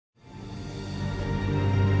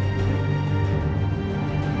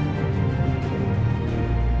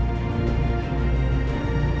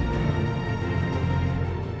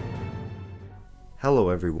Hello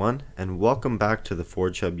everyone, and welcome back to the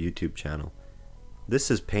FORGEHUB YouTube channel. This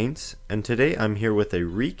is Paints, and today I'm here with a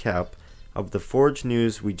recap of the Forge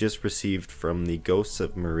news we just received from the Ghosts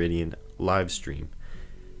of Meridian livestream.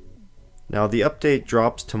 Now the update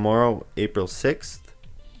drops tomorrow, April 6th,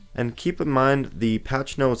 and keep in mind the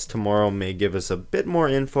patch notes tomorrow may give us a bit more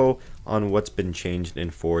info on what's been changed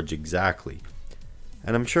in Forge exactly.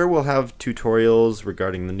 And I'm sure we'll have tutorials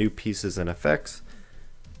regarding the new pieces and effects.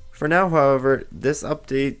 For now, however, this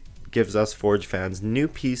update gives us Forge fans new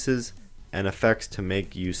pieces and effects to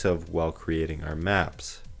make use of while creating our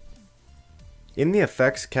maps. In the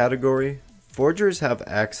effects category, Forgers have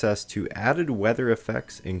access to added weather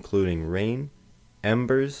effects including rain,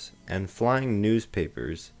 embers, and flying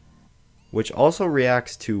newspapers, which also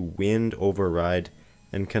reacts to wind override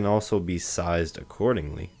and can also be sized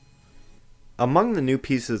accordingly. Among the new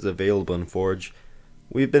pieces available in Forge,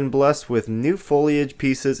 we've been blessed with new foliage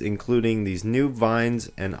pieces including these new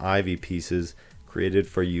vines and ivy pieces created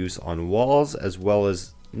for use on walls, as well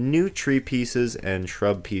as new tree pieces and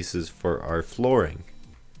shrub pieces for our flooring.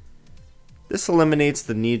 This eliminates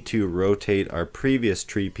the need to rotate our previous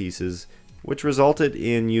tree pieces, which resulted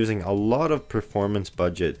in using a lot of performance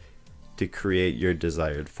budget to create your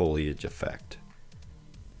desired foliage effect.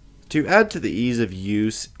 To add to the ease of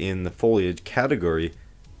use in the foliage category,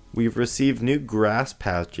 we've received new grass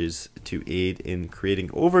patches to aid in creating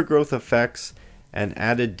overgrowth effects and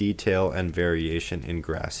added detail and variation in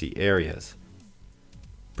grassy areas.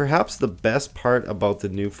 Perhaps the best part about the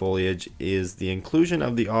new foliage is the inclusion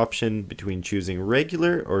of the option between choosing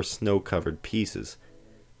regular or snow-covered pieces.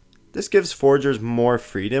 This gives Forgers more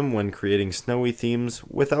freedom when creating snowy themes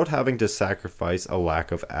without having to sacrifice a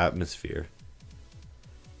lack of atmosphere.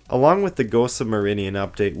 Along with the Ghosts of Meridian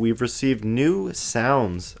update, we've received new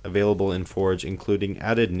sounds available in Forge, including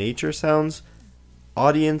added nature sounds,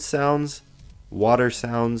 audience sounds, water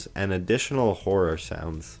sounds, and additional horror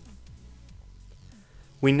sounds.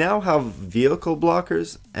 We now have vehicle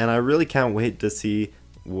blockers, and I really can't wait to see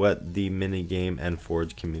what the minigame and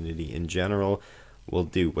Forge community in general will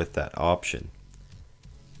do with that option.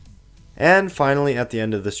 And finally, at the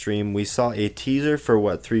end of the stream, we saw a teaser for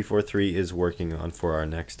what 343 is working on for our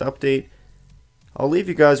next update. I'll leave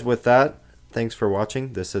you guys with that. Thanks for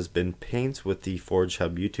watching. This has been Paints with the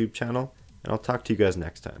FORGEHUB YouTube channel, and I'll talk to you guys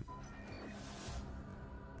next time.